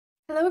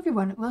Hello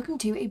everyone, welcome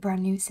to a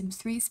brand new Sims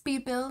 3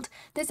 speed build.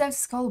 This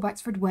house is called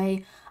Wexford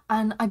Way,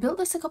 and I built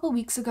this a couple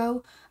weeks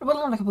ago. Well,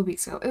 not a couple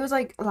weeks ago, it was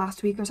like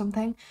last week or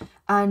something.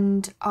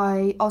 And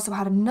I also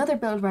had another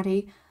build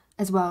ready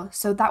as well.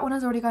 So that one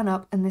has already gone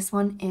up, and this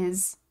one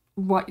is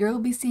what you'll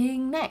be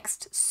seeing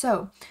next.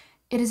 So,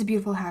 it is a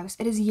beautiful house.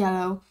 It is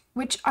yellow,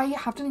 which I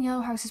have done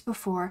yellow houses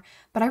before,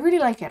 but I really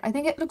like it. I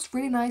think it looks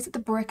really nice with the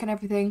brick and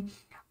everything.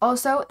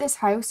 Also, this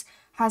house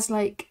has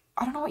like,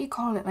 I don't know what you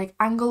call it, like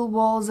angle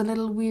walls, a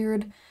little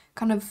weird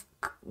kind of,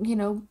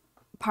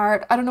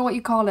 part. I don't know what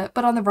you call it,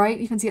 but on the right,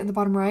 you can see it in the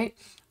bottom right.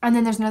 And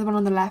then there's another one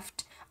on the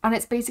left. And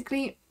it's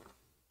basically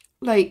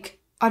like,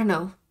 I don't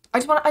know. I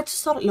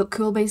just thought it looked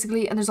cool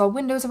basically. And there's all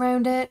windows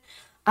around it.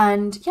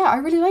 And yeah, I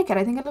really like it.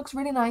 I think it looks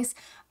really nice.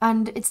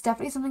 And it's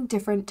definitely something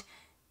different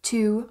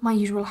to my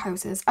usual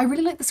houses. I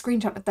really like the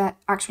screenshot of that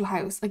actual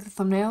house, like the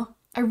thumbnail.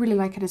 I really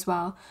like it as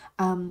well.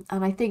 And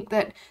I think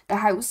that the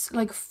house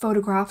like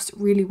photographs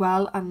really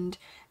well, and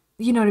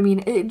you know what I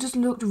mean? It just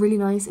looked really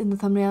nice in the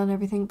thumbnail and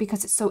everything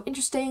because it's so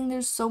interesting.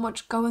 There's so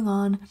much going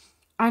on.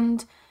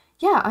 And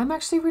yeah, I'm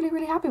actually really,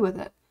 really happy with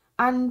it.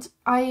 And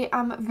I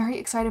am very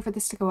excited for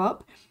this to go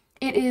up.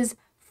 It is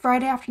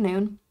Friday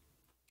afternoon.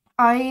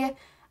 I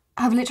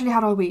have literally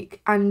had all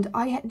week and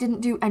I didn't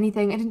do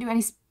anything. I didn't do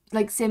any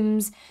like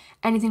Sims,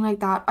 anything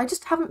like that. I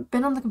just haven't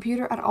been on the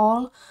computer at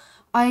all.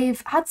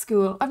 I've had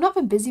school. I've not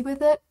been busy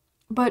with it,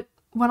 but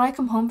when I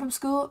come home from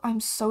school, I'm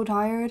so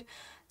tired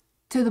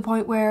to the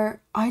point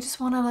where I just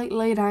want to like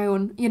lay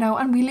down,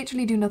 and we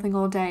literally do nothing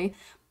all day.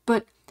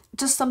 But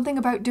just something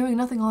about doing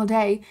nothing all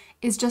day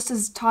is just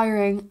as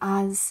tiring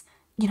as,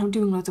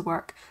 doing loads of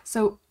work.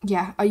 So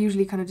yeah, I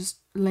usually kind of just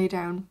lay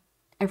down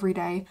every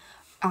day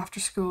after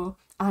school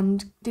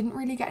and didn't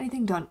really get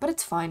anything done, but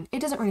it's fine.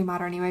 It doesn't really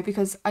matter anyway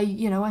because I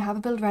have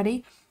a build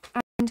ready.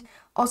 And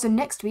also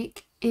next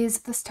week is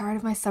the start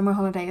of my summer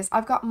holidays.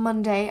 I've got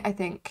Monday, I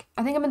think.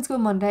 I think I'm in school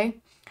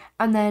Monday,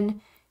 and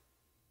then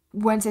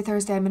Wednesday,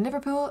 Thursday I'm in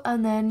Liverpool,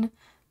 and then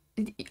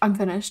I'm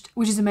finished,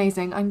 which is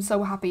amazing. I'm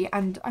so happy,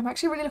 and I'm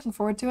actually really looking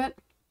forward to it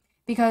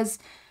because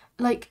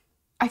like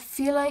I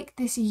feel like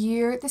this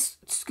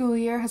school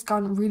year has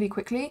gone really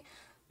quickly,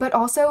 but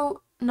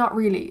also not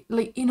really.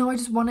 Like, I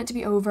just want it to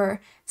be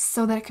over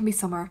so that it can be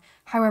summer.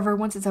 However,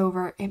 once it's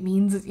over, it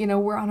means,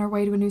 we're on our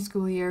way to a new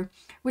school year,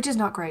 which is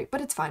not great,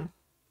 but it's fine.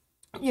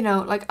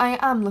 Like I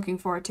am looking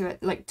forward to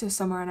it, like to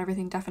summer and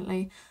everything,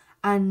 definitely.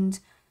 And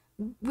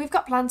we've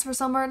got plans for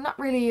summer, not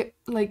really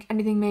like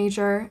anything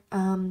major.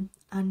 And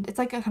it's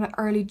like a kind of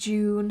early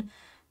June,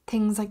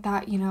 things like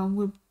that,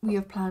 we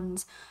have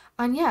plans.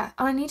 And yeah,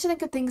 and I need to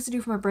think of things to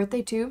do for my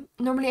birthday too.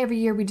 Normally every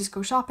year we just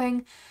go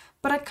shopping,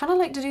 but I'd kind of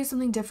like to do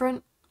something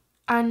different.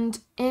 And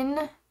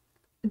in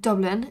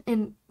Dublin,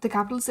 in the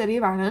capital city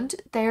of Ireland,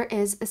 there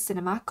is a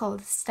cinema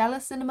called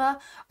Stella Cinema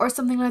or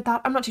something like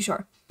that. I'm not too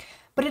sure.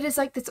 But it is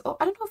like this,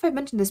 I don't know if I've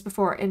mentioned this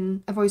before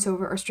in a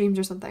voiceover or streams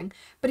or something,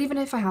 but even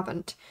if I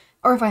haven't,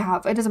 or if I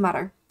have, it doesn't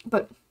matter.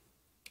 But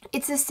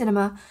it's this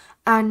cinema,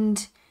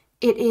 and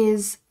it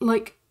is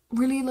like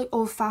really like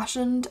old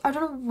fashioned. I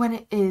don't know when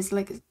it is,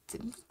 like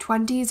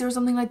 20s or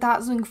something like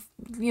that, something,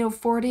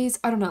 40s,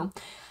 I don't know.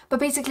 But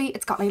basically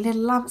it's got like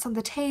little lamps on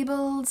the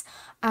tables,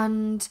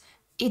 and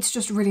it's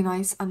just really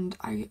nice, and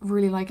I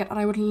really like it, and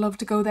I would love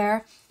to go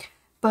there.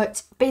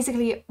 But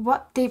basically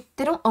what they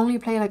don't only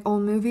play like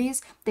old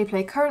movies, they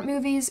play current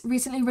movies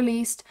recently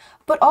released,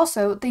 but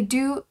also they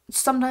do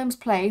sometimes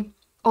play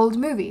old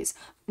movies,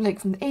 like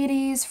from the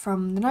 80s,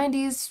 from the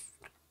 90s,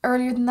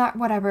 earlier than that,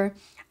 whatever.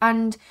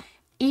 And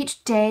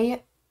each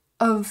day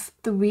of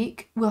the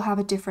week will have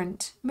a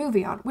different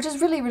movie on, which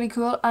is really, really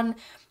cool. And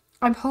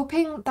I'm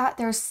hoping that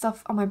there's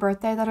stuff on my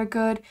birthday that are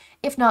good.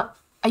 If not,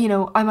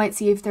 I might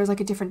see if there's like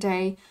a different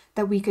day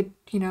that we could,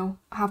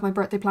 have my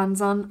birthday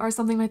plans on or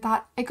something like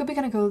that. It could be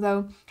kind of cool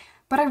though.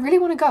 But I really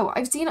want to go.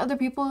 I've seen other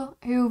people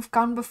who've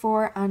gone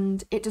before,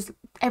 and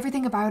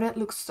everything about it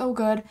looks so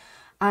good.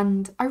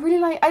 And I really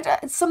like,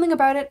 it's something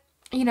about it,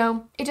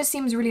 it just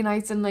seems really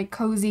nice and like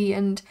cozy,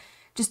 and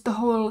just the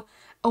whole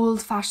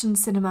old-fashioned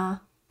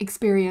cinema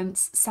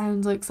experience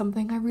sounds like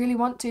something I really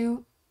want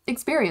to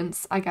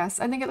experience, I guess.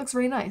 I think it looks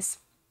really nice.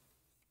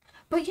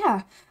 But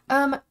yeah,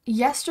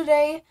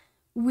 yesterday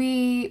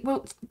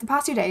the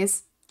past 2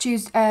 days,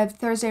 Tuesday,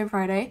 Thursday and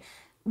Friday,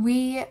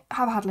 we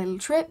have had little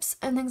trips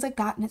and things like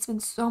that, and it's been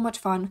so much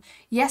fun.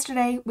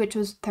 Yesterday, which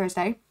was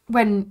Thursday,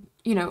 when,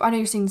 I know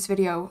you're seeing this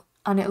video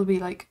and it'll be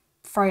like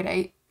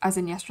Friday, as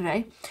in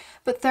yesterday,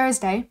 but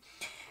Thursday,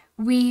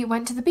 we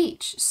went to the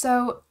beach.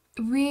 So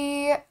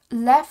we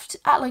left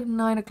at like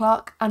 9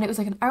 o'clock, and it was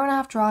like an hour and a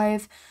half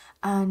drive,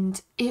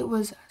 and it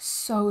was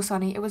so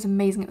sunny. It was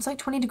amazing. It was like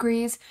 20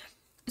 degrees.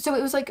 So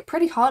it was like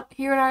pretty hot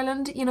here in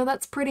Ireland,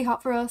 that's pretty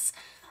hot for us.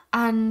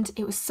 And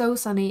it was so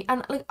sunny,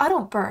 and like I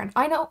don't burn.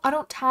 I know I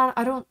don't tan,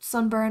 I don't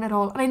sunburn at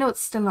all. And I know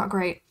it's still not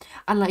great,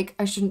 and like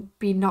I shouldn't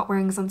be not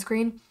wearing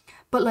sunscreen,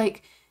 but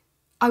like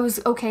I was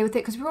okay with it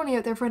because we were only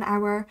out there for an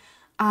hour,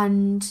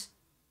 and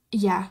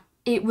yeah,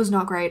 it was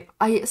not great.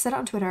 I said it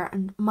on Twitter,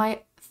 and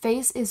my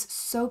face is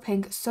so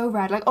pink, so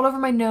red, like all over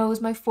my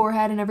nose, my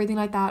forehead and everything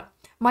like that.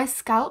 my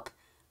scalp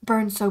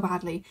burns so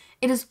badly.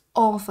 It is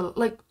awful.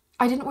 Like,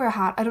 I didn't wear a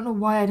hat. I don't know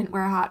why I didn't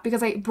wear a hat,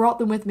 because I brought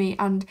them with me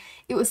and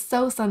it was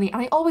so sunny,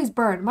 and I always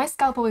burn. My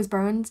scalp always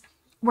burns,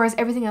 whereas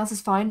everything else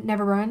is fine,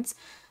 never burns.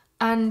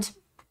 And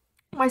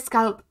my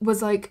scalp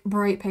was like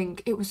bright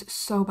pink. It was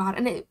so bad,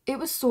 and it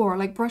was sore.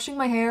 Like, brushing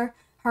my hair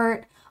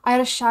hurt. I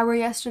had a shower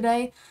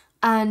yesterday,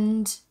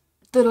 and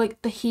the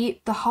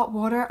heat, the hot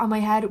water on my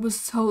head was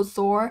so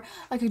sore.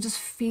 Like, I could just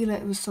feel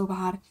it. It was so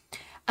bad.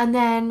 And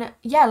then,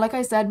 yeah, like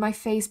I said, my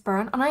face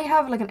burned, and I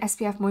have like an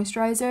SPF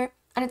moisturizer,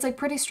 and it's like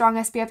pretty strong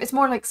SPF. It's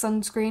more like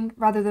sunscreen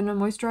rather than a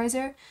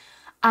moisturizer,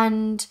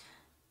 and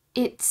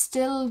it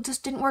still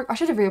just didn't work. I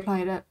should have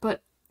reapplied it,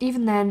 but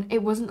even then,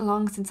 it wasn't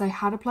long since I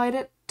had applied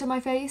it to my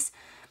face.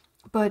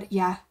 But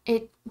yeah,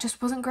 it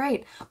just wasn't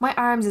great. My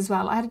arms as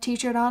well. I had a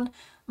t-shirt on.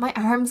 My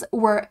arms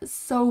were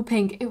so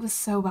pink. It was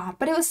so bad.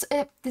 But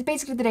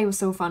basically the day was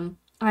so fun.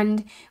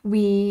 And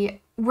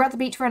we were at the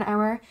beach for an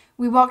hour.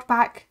 We walked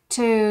back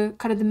to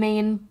kind of the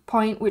main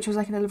point, which was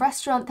like a little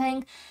restaurant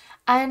thing.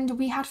 And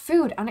we had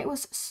food, and it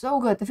was so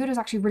good. The food was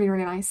actually really,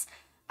 really nice.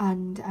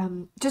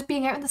 And just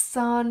being out in the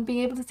sun,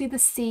 being able to see the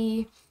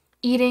sea,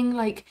 eating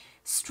like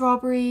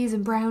strawberries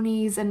and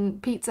brownies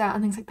and pizza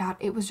and things like that.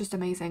 It was just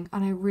amazing,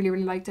 and I really,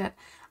 really liked it.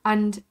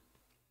 And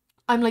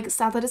I'm like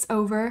sad that it's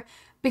over,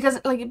 because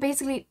like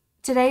basically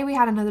today we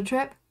had another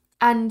trip,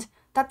 and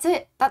that's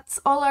it. That's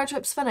all our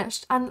trips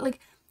finished. And like,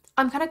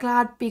 I'm kind of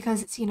glad,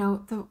 because it's,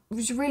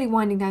 it's really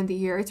winding down the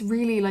year. It's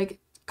really like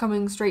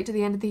coming straight to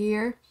the end of the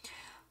year.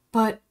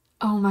 But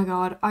oh my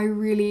god, I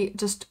really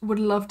just would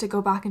love to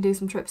go back and do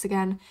some trips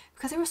again,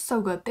 because they were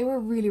so good. They were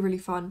really, really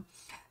fun.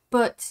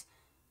 But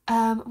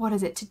what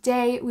is it?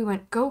 Today we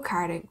went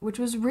go-karting, which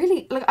was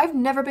really, like, I've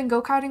never been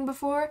go-karting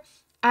before,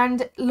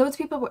 and loads of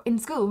people in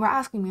school were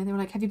asking me, and they were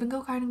like, have you been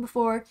go-karting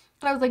before?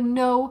 And I was like,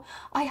 no,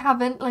 I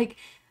haven't, like,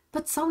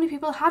 but so many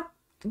people had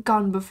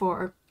gone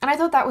before, and I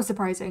thought that was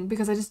surprising,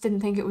 because I just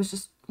didn't think it was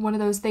just one of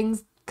those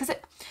things, because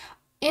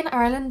in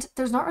Ireland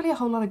there's not really a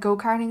whole lot of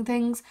go-karting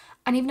things,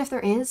 and even if there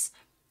is,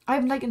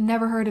 I've like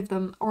never heard of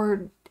them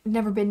or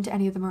never been to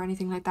any of them or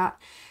anything like that.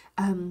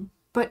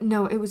 But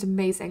no, it was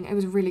amazing. It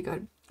was really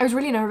good. I was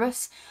really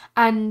nervous,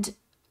 and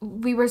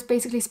we were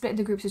basically split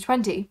into groups of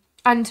 20,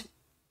 and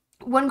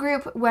one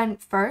group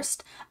went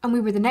first, and we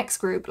were the next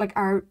group, like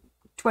our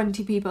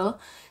 20 people,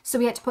 so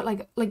we had to put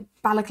like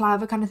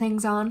balaclava kind of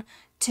things on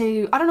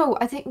to, I don't know,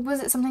 I think,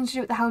 was it something to do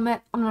with the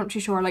helmet? I'm not too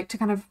sure, like to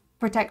kind of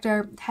protect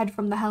our head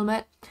from the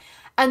helmet.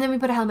 And then we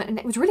put a helmet, and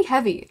it was really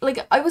heavy.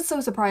 Like, I was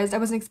so surprised. I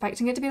wasn't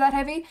expecting it to be that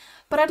heavy,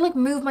 but I'd like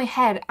move my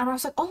head, and I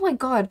was like, oh my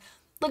god,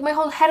 like my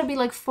whole head would be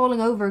like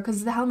falling over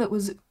because the helmet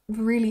was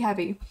really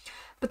heavy.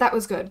 But that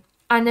was good.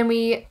 And then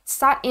we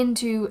sat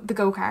into the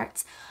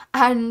go-karts,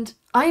 and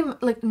I'm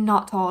like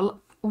not tall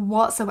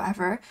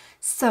whatsoever,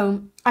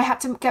 so I had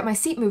to get my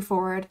seat moved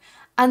forward,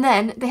 and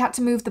then they had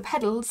to move the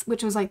pedals,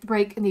 which was like the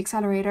brake and the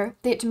accelerator,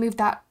 they had to move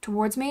that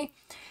towards me.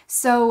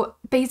 So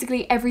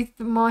basically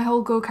my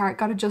whole go-kart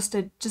got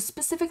adjusted just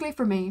specifically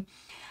for me.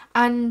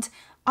 And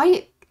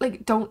I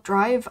like don't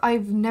drive.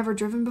 I've never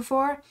driven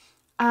before,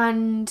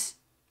 and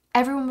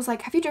everyone was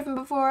like, have you driven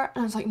before?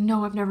 And I was like,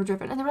 no, I've never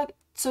driven. And they were like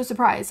so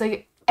surprised.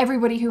 Like,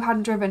 everybody who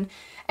had driven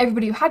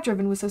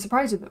was so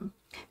surprised with them,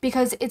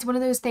 because it's one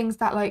of those things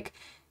that, like,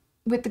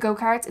 with the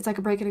go-karts, it's like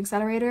a brake and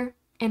accelerator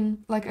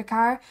in like a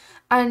car,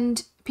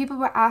 and people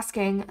were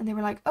asking, and they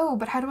were like, oh,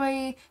 but how do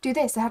I do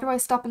this? How do I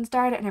stop and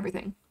start it and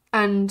everything?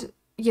 And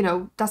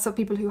that's what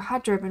people who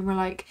had driven were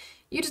like,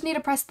 you just need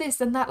to press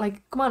this and that,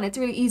 like, come on, it's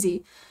really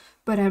easy.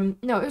 But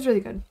no, it was really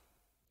good.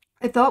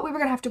 I thought we were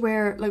gonna have to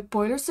wear like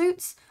boiler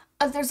suits,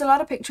 as there's a lot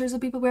of pictures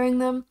of people wearing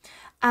them,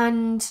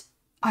 and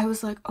I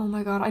was like, oh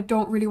my god, I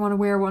don't really want to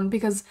wear one,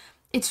 because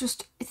it's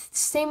the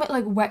same with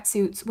like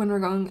wetsuits when we're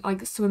going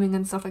like swimming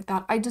and stuff like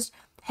that. I just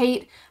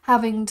hate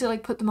having to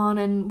like put them on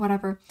and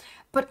whatever.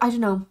 But I don't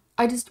know,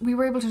 we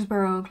were able to just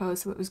wear our own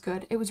clothes, so it was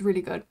good. It was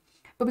really good.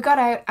 But we got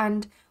out,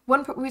 and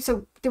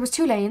so there was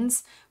 2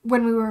 lanes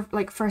when we were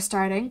like first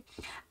starting,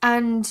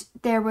 and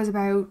there was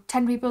about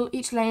 10 people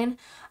each lane,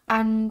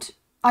 and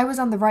I was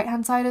on the right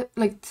hand side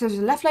so there's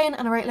a left lane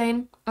and a right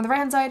lane. On the right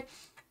hand side,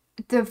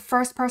 the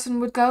first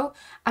person would go,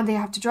 and they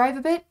have to drive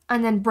a bit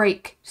and then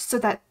brake, so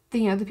that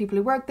the people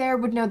who work there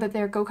would know that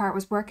their go-kart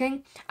was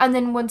working, and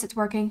then once it's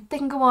working they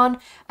can go on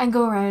and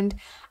go around.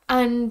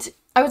 And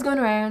I was going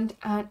around,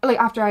 and like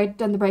after I'd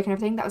done the brake and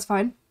everything, that was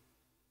fine.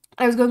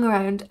 I was going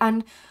around,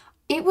 and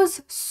it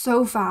was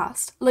so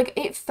fast. Like,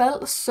 it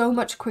felt so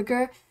much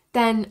quicker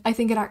than I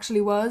think it actually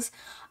was.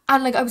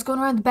 And like, I was going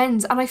around the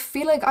bends, and I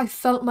feel like I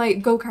felt my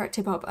go-kart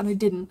tip up, and I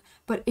didn't.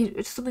 But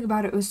it's something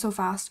about it was so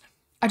fast.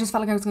 I just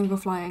felt like I was going to go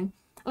flying.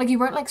 Like, you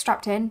weren't like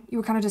strapped in. You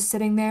were kind of just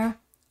sitting there,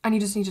 and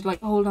you just needed to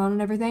like hold on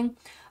and everything.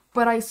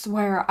 But I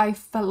swear, I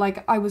felt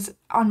like I was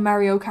on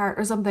Mario Kart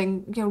or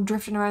something,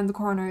 drifting around the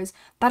corners.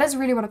 That is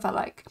really what it felt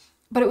like.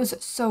 But it was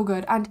so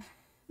good. And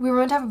we were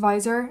meant to have a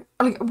visor,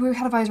 we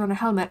had a visor on a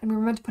helmet, and we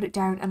were meant to put it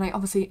down, and I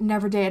obviously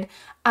never did.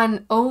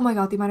 And oh my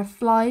god, the amount of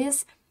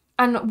flies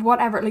and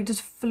whatever, like,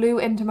 just flew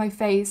into my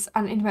face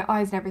and into my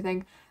eyes and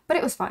everything. But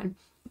it was fine.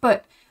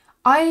 But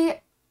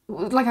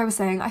like I was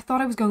saying, I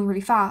thought I was going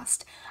really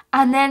fast.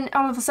 And then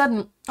all of a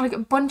sudden,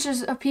 like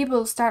bunches of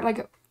people start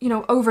like,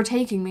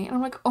 overtaking me. And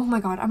I'm like, oh my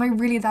God, am I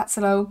really that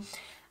slow?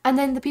 And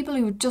then the people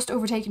who had just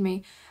overtaken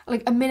me,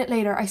 like a minute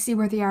later, I see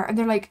where they are and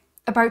they're like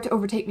about to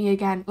overtake me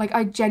again. Like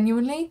I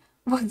genuinely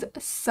was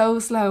so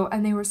slow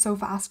and they were so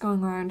fast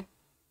going around.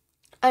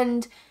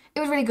 And it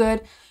was really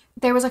good.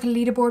 There was like a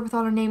leaderboard with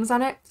all our names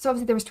on it. So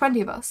obviously there was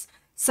 20 of us.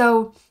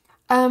 So,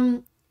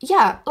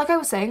 yeah, like I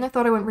was saying, I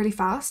thought I went really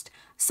fast.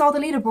 Saw the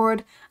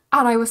leaderboard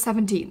and I was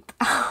 17th.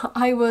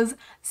 I was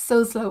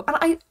so slow.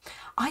 And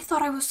I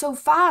thought I was so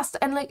fast.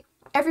 And like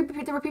there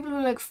were people who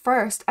were like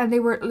first and they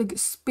were like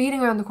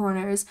speeding around the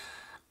corners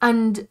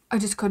and I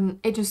just couldn't.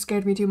 It just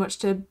scared me too much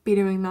to be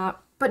doing that.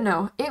 But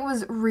no, it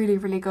was really,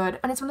 really good.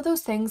 And it's one of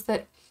those things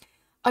that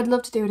I'd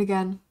love to do it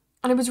again.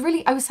 And I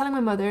was telling my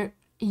mother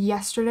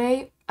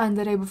yesterday and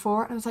the day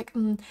before, and I was like,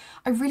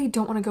 I really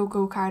don't want to go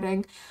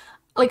go-karting.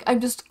 Like, I'm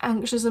just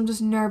anxious, I'm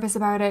just nervous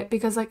about it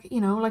because, like,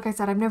 like I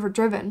said, I've never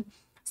driven.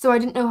 So I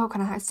didn't know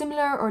how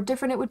similar or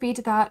different it would be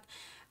to that.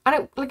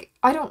 And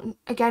I don't,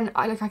 again,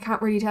 I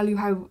can't really tell you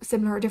how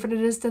similar or different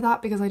it is to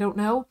that because I don't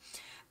know.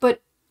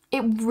 But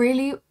it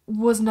really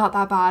was not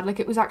that bad. Like,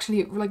 it was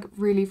actually, like,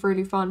 really,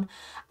 really fun.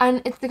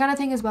 And it's the kind of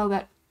thing as well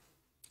that,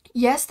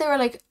 yes, there are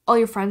like all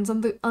your friends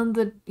on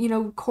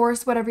the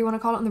course, whatever you want to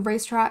call it, on the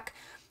racetrack,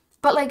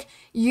 but like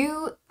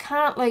you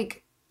can't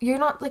like you're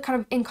not like kind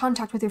of in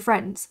contact with your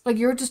friends. Like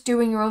you're just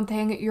doing your own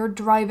thing, you're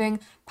driving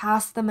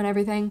past them and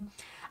everything.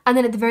 And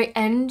then at the very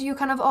end you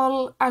kind of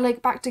all are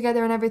like back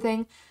together and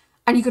everything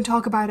and you can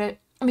talk about it.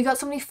 And we got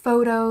so many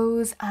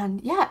photos and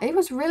yeah, it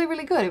was really,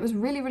 really good. It was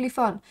really, really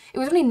fun. It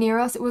was really near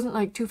us. It wasn't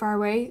like too far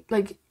away,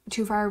 like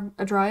too far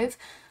a drive,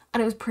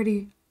 and it was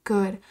pretty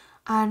good.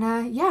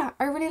 And yeah,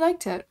 I really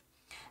liked it.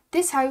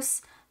 This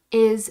house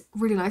is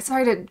really nice.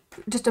 Sorry to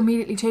just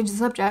immediately change the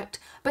subject,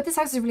 but this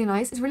house is really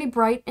nice. It's really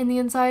bright in the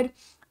inside.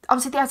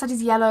 Obviously the outside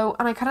is yellow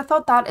and I kind of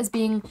thought that as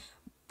being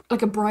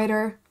like a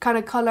brighter kind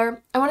of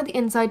colour. I wanted the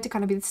inside to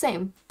kind of be the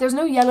same. There's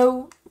no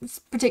yellow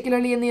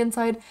particularly in the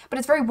inside, but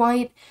it's very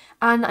white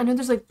and I know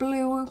there's like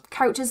blue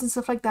couches and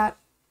stuff like that,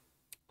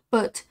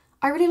 but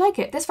I really like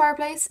it. This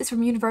fireplace is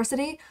from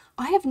university.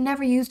 I have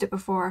never used it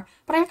before,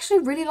 but I actually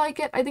really like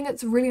it. I think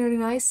it's really, really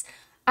nice.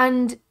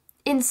 And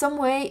in some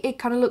way, it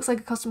kind of looks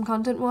like a custom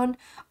content one,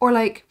 or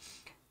like,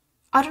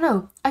 I don't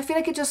know. I feel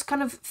like it just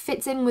kind of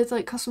fits in with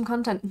like custom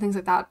content and things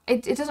like that.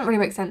 It doesn't really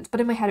make sense, but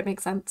in my head it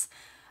makes sense.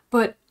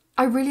 But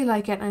I really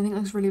like it and I think it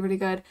looks really, really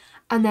good.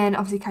 And then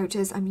obviously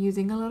couches, I'm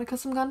using a lot of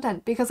custom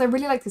content because I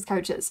really like these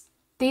couches.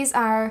 These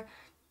are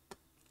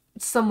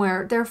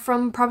somewhere. They're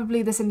from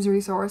probably the Sims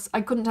resource.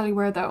 I couldn't tell you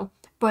where though,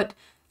 but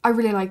I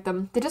really like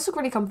them. They just look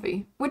really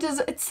comfy,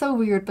 it's so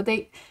weird, but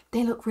they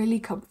look really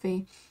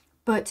comfy.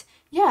 But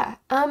yeah,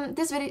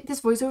 this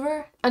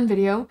voiceover and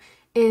video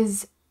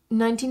is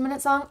 19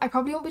 minutes long. I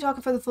probably won't be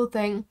talking for the full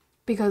thing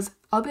because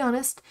I'll be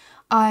honest,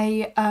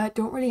 I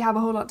don't really have a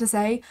whole lot to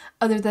say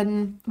other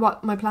than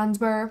what my plans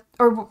were,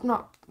 or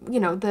not,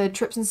 the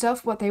trips and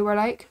stuff, what they were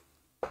like.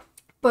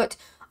 But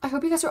I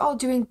hope you guys are all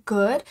doing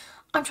good.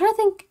 I'm trying to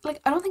think, like,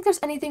 I don't think there's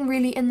anything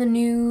really in the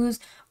news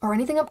or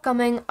anything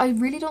upcoming. I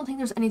really don't think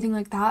there's anything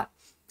like that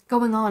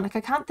going on. Like,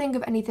 I can't think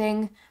of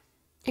anything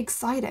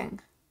exciting.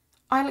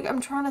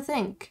 I'm trying to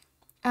think.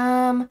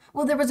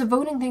 Well, there was a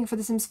voting thing for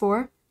The Sims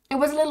 4. It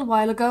was a little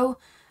while ago,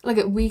 like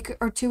a week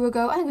or two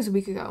ago. I think it was a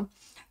week ago.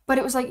 But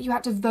it was like you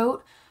had to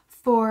vote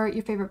for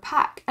your favorite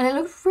pack. And it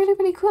looked really,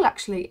 really cool,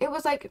 actually. It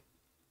was like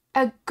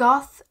a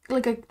goth,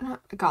 like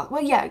not a goth,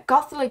 well, yeah,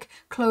 goth like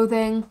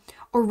clothing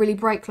or really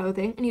bright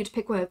clothing. And you had to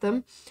pick one of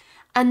them.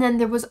 And then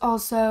there was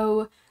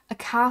also a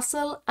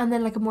castle and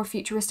then like a more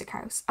futuristic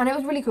house. And it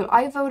was really cool.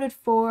 I voted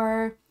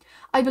for,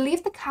 I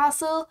believe, the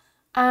castle,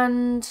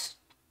 and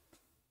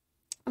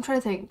I'm trying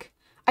to think.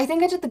 I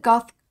think I did the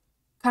goth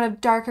kind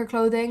of darker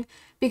clothing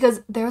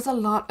because there's a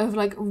lot of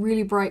like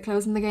really bright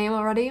clothes in the game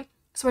already.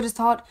 So I just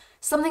thought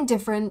something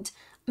different,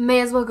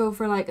 may as well go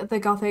for like the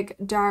gothic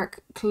dark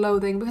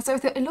clothing because I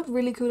thought it looked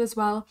really cool as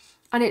well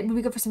and it would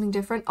be good for something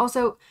different.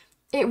 Also,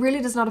 it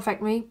really does not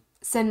affect me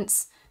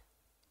since,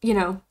 I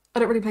don't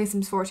really play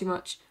Sims 4 too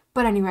much.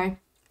 But anyway,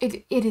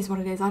 it is what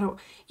it is. I don't,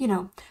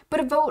 but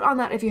a vote on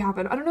that if you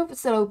haven't. I don't know if it's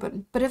still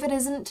open, but if it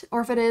isn't,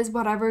 or if it is,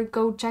 whatever,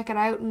 go check it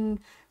out and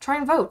try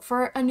and vote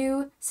for a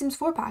new Sims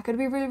 4 pack. It'd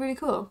be really, really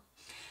cool.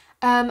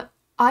 I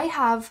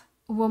have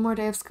one more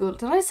day of school.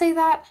 Did I say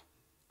that?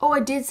 Oh, I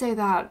did say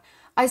that.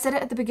 I said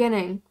it at the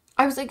beginning.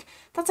 I was like,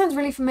 that sounds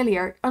really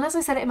familiar. Unless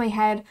I said it in my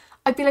head,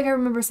 I feel like I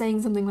remember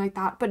saying something like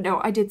that. But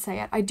no, I did say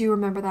it. I do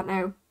remember that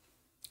now.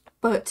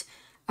 But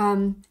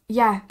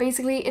yeah,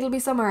 basically it'll be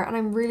summer and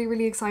I'm really,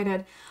 really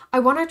excited. I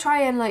want to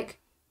try and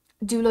like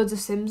do loads of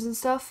Sims and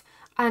stuff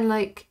and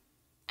like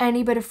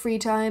any bit of free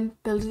time,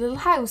 build a little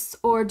house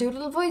or do a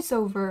little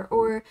voiceover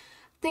or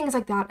things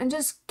like that and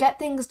just get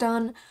things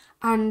done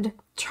and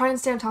try and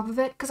stay on top of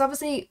it because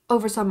obviously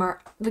over summer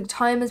the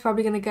time is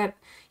probably going to get,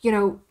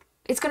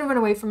 it's going to run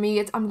away from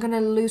me. I'm going to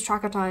lose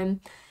track of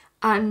time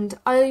and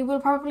I will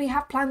probably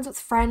have plans with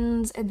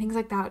friends and things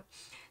like that.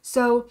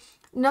 So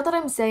Not that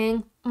I'm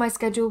saying my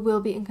schedule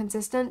will be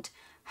inconsistent,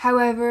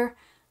 however,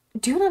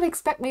 do not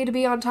expect me to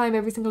be on time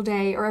every single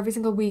day or every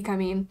single week, I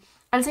mean.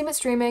 And same with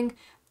streaming,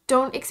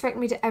 don't expect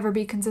me to ever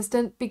be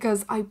consistent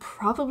because I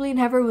probably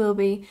never will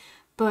be,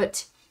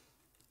 but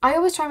I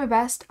always try my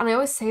best, and I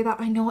always say that.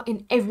 I know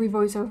in every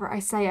voiceover I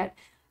say it,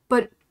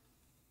 but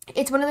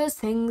it's one of those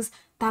things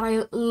that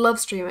I love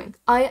streaming.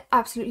 I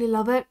absolutely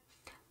love it,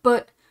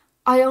 but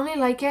I only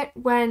like it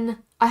when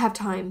I have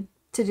time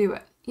to do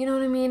it. You know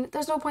what I mean?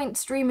 There's no point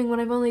streaming when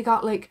I've only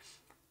got like,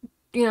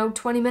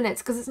 20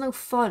 minutes because it's no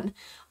fun.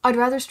 I'd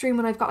rather stream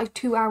when I've got like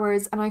 2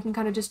 hours and I can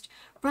kind of just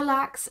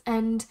relax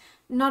and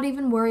not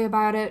even worry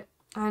about it.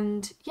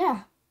 And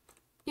yeah,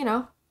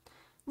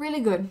 really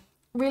good.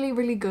 Really,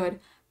 really good.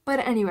 But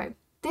anyway,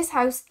 this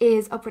house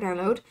is up for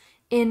download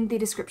in the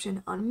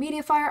description on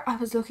Mediafire. I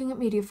was looking at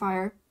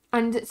Mediafire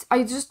and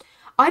I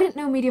didn't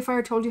know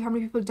Mediafire told you how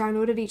many people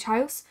downloaded each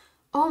house.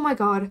 Oh my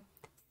god.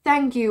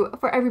 Thank you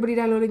for everybody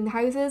downloading the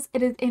houses.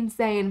 It is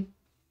insane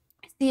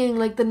seeing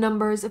like the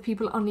numbers of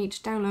people on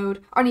each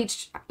download, on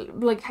each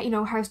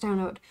house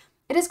download.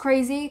 It is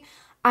crazy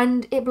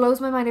and it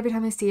blows my mind every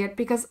time I see it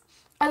because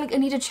I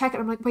need to check it.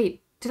 I'm like,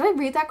 wait, did I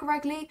read that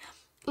correctly?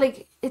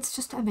 Like, it's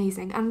just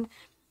amazing, and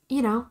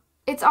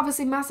it's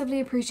obviously massively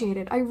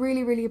appreciated. I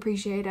really, really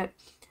appreciate it,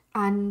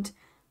 and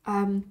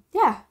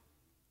yeah,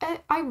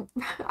 I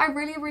I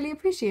really, really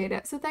appreciate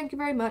it. So thank you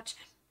very much.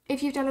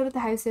 If you've downloaded the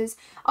houses,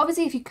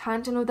 obviously if you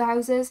can't download the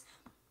houses,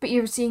 but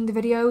you're seeing the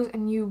videos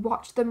and you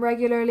watch them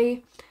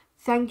regularly,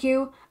 thank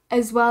you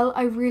as well.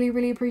 I really,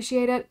 really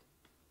appreciate it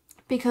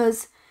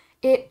because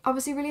it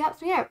obviously really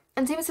helps me out.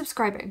 And same with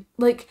subscribing.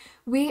 Like,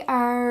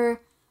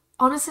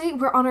 honestly,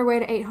 we're on our way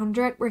to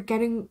 800. We're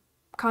getting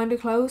kind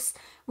of close.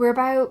 We're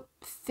about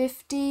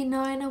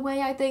 59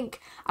 away, I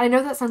think. And I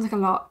know that sounds like a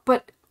lot,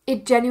 but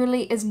it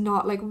genuinely is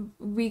not. Like,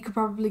 we could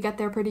probably get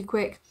there pretty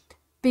quick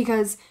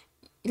because,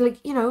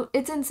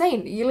 it's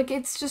insane.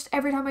 It's just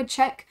every time I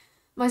check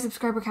my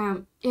subscriber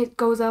count, it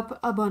goes up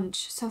a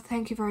bunch. So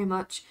thank you very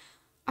much.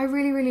 I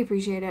really, really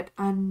appreciate it.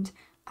 And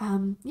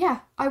yeah,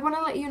 I want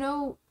to let you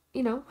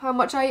know, how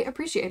much I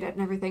appreciate it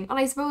and everything. And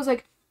I suppose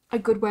like a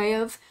good way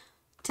of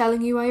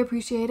telling you I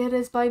appreciate it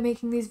is by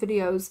making these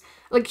videos,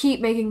 like keep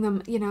making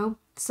them,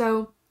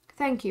 So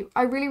thank you.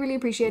 I really, really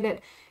appreciate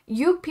it.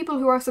 You people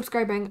who are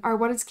subscribing are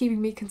what is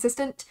keeping me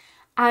consistent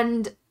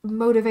and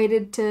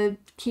motivated to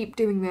keep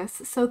doing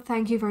this. So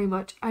thank you very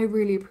much. I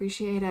really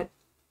appreciate it.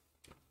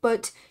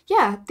 But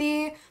yeah,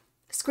 the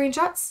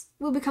screenshots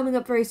will be coming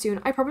up very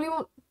soon. I probably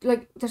won't,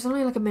 there's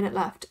only like a minute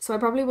left, so I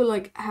probably will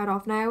head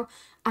off now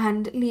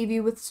and leave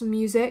you with some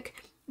music.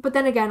 But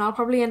then again, I'll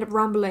probably end up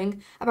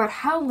rambling about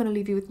how I'm going to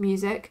leave you with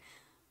music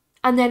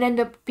and then end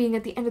up being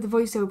at the end of the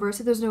voiceover,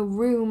 so there's no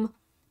room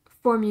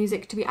for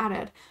music to be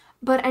added.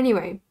 But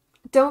anyway,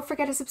 don't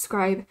forget to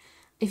subscribe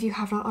if you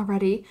have not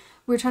already.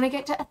 We're trying to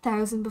get to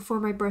 1,000 before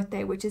my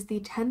birthday, which is the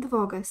 10th of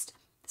August.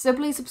 So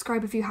please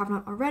subscribe if you have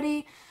not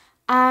already.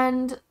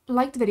 And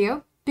like the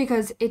video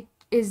because it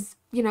is,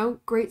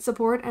 great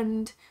support,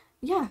 and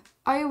yeah,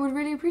 I would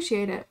really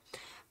appreciate it.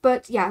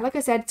 But yeah, like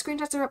I said,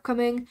 screenshots are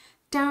upcoming.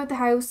 Down at the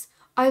house,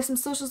 I have some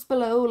socials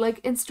below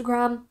like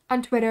Instagram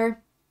and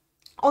Twitter.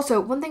 Also,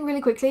 one thing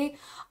really quickly,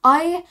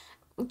 I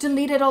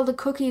deleted all the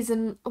cookies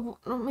and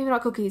maybe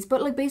not cookies,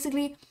 but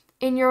basically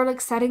in your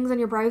settings on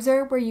your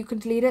browser where you can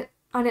delete it,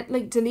 and it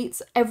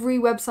deletes every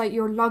website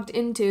you're logged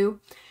into.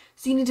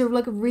 So you need to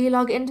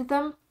re-log into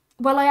them.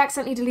 Well, I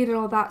accidentally deleted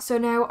all that, so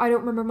now I don't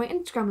remember my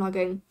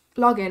Instagram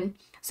login.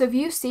 So if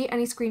you see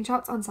any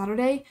screenshots on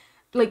Saturday,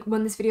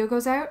 when this video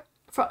goes out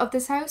of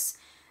this house,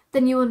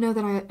 then you will know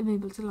that I am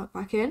able to log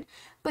back in.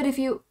 But if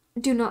you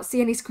do not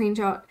see any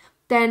screenshot,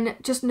 then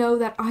just know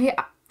that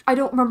I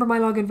don't remember my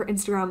login for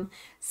Instagram,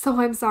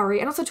 so I'm sorry.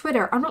 And also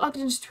Twitter. I'm not logged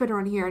into Twitter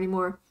on here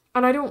anymore,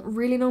 and I don't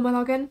really know my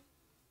login.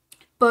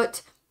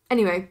 But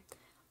anyway,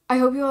 I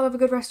hope you all have a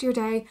good rest of your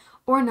day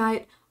or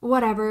night,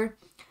 whatever.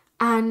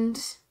 And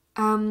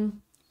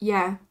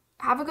yeah,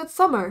 have a good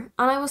summer,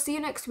 and I will see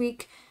you next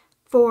week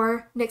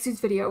for next week's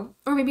video,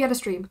 or maybe at a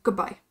stream.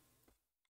 Goodbye.